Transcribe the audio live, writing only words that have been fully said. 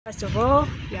First of all,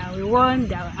 yeah, we won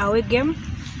the away game.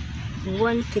 We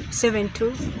won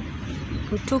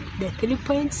 7-2. We took the 3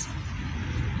 points.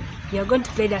 We are going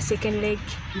to play the second leg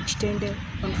in Chitende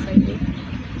on Friday.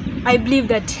 I believe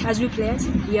that as we players,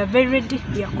 we are very ready,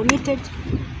 we are committed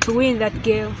to win that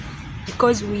game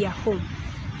because we are home.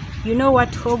 You know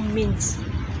what home means.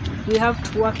 We have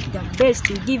to work the best,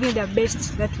 we give you the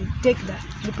best that we take the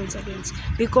 3 points against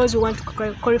because we want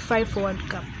to qualify for World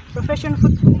Cup. Professional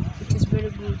football, it is very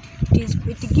good.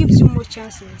 It gives you more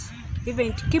chances. Even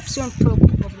it keeps you on top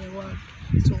of the world.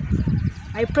 So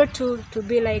I pray to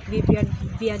be like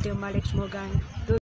Vivian Del Malek Morgan,